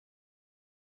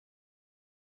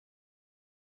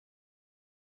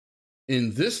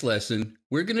In this lesson,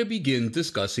 we're going to begin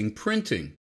discussing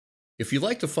printing. If you'd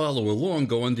like to follow along,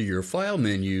 go under your File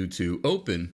menu to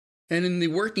Open, and in the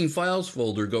Working Files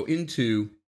folder, go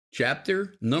into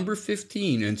Chapter number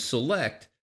 15 and select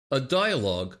a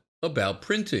dialog about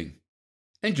printing,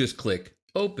 and just click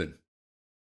Open.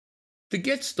 To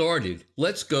get started,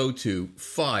 let's go to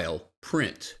File,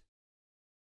 Print.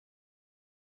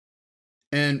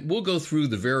 And we'll go through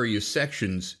the various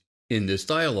sections in this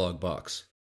dialog box.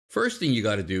 First thing you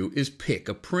got to do is pick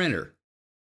a printer.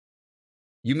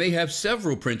 You may have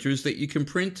several printers that you can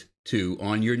print to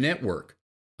on your network.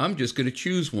 I'm just going to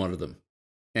choose one of them,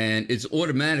 and it's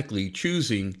automatically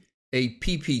choosing a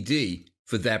PPD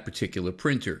for that particular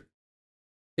printer.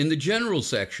 In the General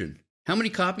section, how many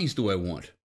copies do I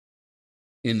want?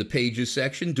 In the Pages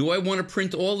section, do I want to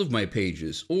print all of my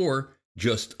pages or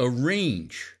just a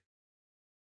range?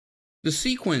 The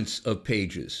sequence of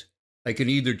pages, I can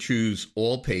either choose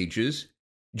all pages,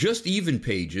 just even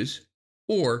pages,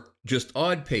 or just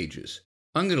odd pages.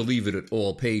 I'm going to leave it at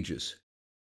all pages.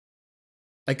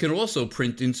 I can also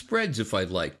print in spreads if I'd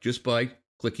like, just by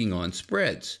clicking on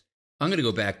Spreads. I'm going to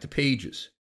go back to Pages.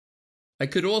 I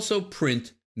could also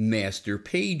print master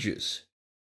pages.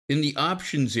 In the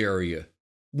Options area,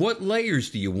 what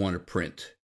layers do you want to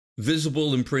print?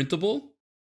 Visible and printable?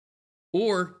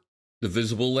 Or the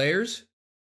visible layers?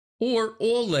 Or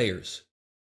all layers?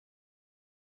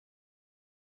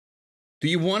 Do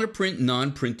you want to print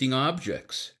non-printing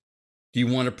objects? Do you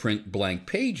want to print blank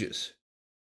pages?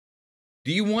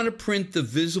 Do you want to print the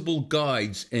visible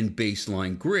guides and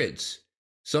baseline grids?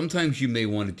 Sometimes you may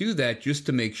want to do that just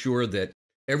to make sure that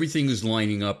everything is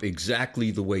lining up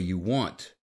exactly the way you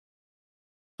want.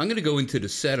 I'm going to go into the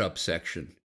Setup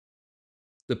section.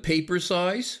 The paper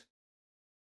size,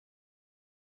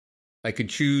 I could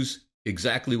choose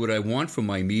exactly what I want for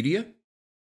my media.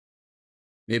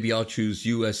 Maybe I'll choose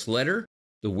US letter.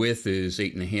 The width is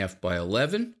 8.5 by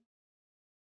 11.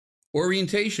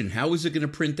 Orientation, how is it going to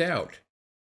print out?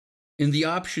 In the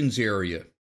Options area,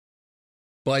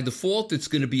 by default it's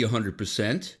going to be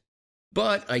 100%,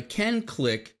 but I can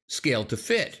click Scale to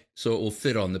Fit, so it will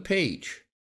fit on the page.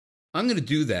 I'm going to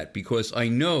do that because I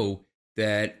know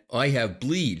that I have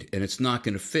bleed and it's not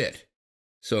going to fit.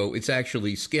 So it's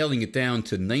actually scaling it down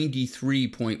to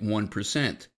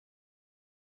 93.1%.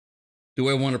 Do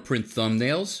I want to print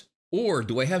thumbnails? Or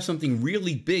do I have something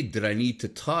really big that I need to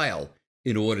tile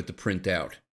in order to print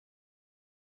out?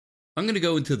 I'm going to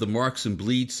go into the Marks and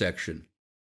Bleeds section.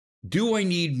 Do I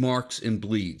need marks and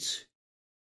bleeds?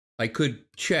 I could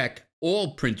check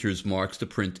all printers' marks to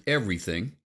print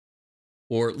everything.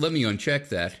 Or let me uncheck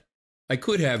that. I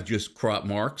could have just crop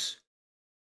marks.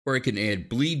 Or I can add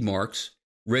bleed marks,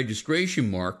 registration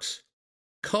marks,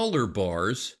 color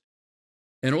bars,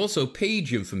 and also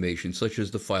page information such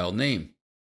as the file name.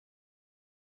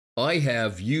 I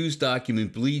have Use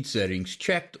Document Bleed settings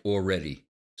checked already,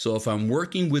 so if I'm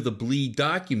working with a bleed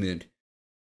document,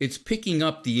 it's picking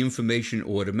up the information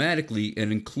automatically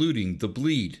and including the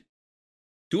bleed.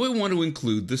 Do I want to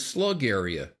include the slug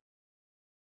area?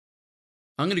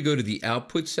 I'm going to go to the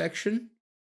Output section.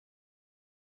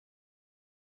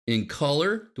 In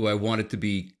color, do I want it to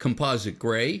be composite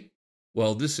gray?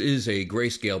 Well, this is a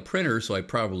grayscale printer, so I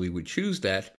probably would choose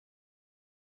that.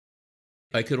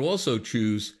 I could also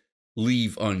choose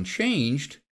Leave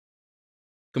Unchanged,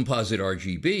 Composite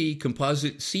RGB,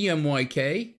 Composite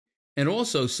CMYK, and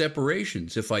also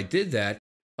separations. If I did that,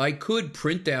 I could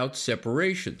print out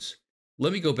separations.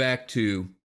 Let me go back to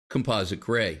Composite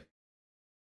Gray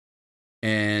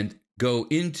and go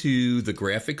into the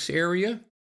Graphics area.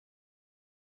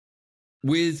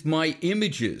 With my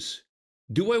images,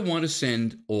 do I want to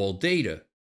send all data?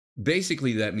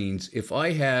 Basically, that means if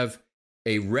I have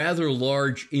a rather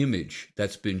large image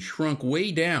that's been shrunk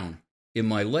way down in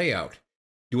my layout,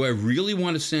 do I really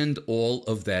want to send all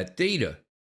of that data?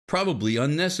 Probably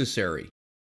unnecessary.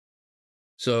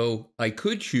 So I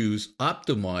could choose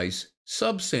Optimize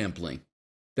Subsampling.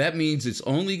 That means it's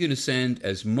only going to send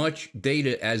as much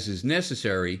data as is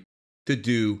necessary to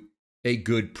do a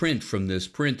good print from this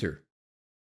printer.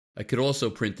 I could also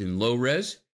print in low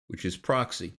res, which is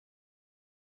proxy.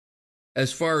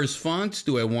 As far as fonts,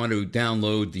 do I want to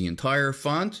download the entire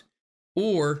font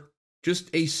or just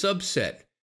a subset,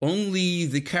 only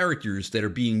the characters that are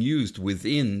being used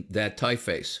within that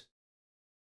typeface?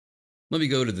 Let me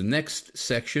go to the next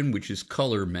section, which is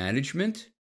Color Management.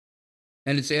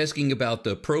 And it's asking about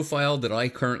the profile that I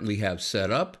currently have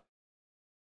set up.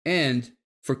 And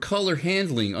for color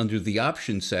handling under the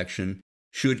Options section,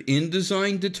 should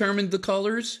InDesign determine the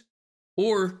colors?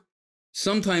 Or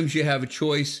sometimes you have a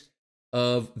choice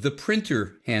of the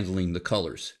printer handling the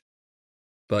colors.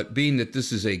 But being that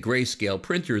this is a grayscale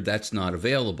printer, that's not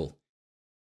available.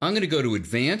 I'm going to go to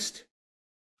Advanced,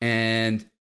 and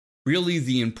really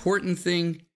the important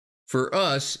thing for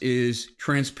us is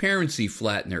Transparency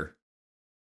Flattener.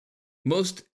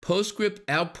 Most PostScript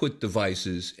output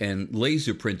devices and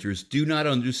laser printers do not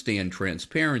understand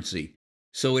transparency,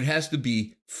 so it has to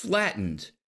be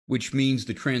flattened, which means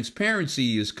the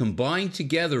transparency is combined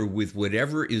together with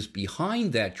whatever is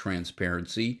behind that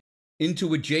transparency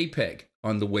into a JPEG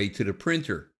on the way to the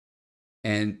printer.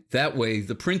 And that way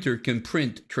the printer can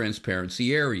print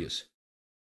transparency areas.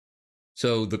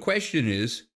 So the question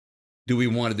is, do we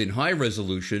want it in high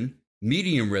resolution,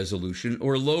 medium resolution,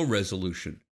 or low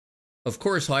resolution? Of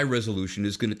course, high resolution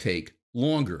is going to take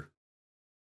longer.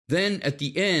 Then at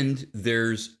the end,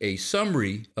 there's a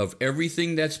summary of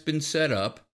everything that's been set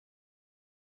up,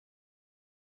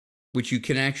 which you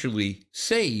can actually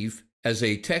save as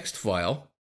a text file.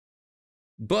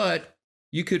 But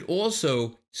you could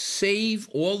also save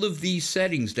all of these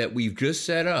settings that we've just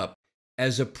set up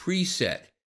as a preset.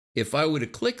 If I were to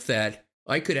click that,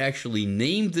 I could actually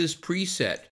name this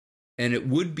preset, and it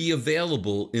would be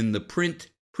available in the Print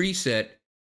Preset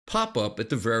pop-up at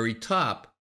the very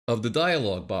top of the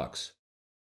dialog box.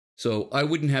 So I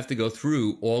wouldn't have to go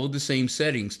through all of the same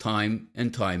settings time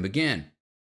and time again.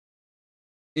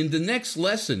 In the next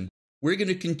lesson, we're going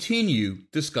to continue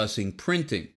discussing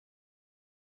printing.